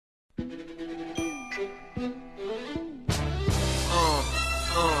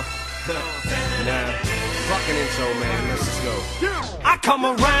intro, man. Let's just go. I come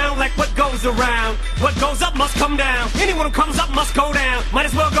around like what goes around. What goes up must come down. Anyone who comes up must go down. Might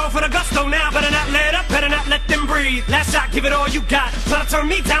as well go for the gusto now. Better not let up, better not let them breathe. Last shot, give it all you got. Try to turn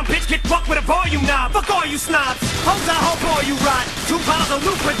me down, bitch, get fucked with a volume knob. Fuck all you snobs. Hoes, I hope all you rot. 2 bottles of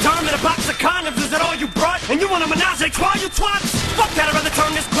Lubriderm and a box of condoms. Is that all you brought? And you want a menage a trois, you twats? Fuck that, I'd rather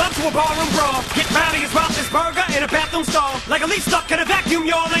turn this club to a barroom brawl. Get rowdy as Roethlisberger in a bathroom stall. Like a leaf stuck in a vacuum,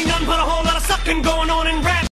 y'all. Ain't nothing but a whole lot of sucking going on in rap.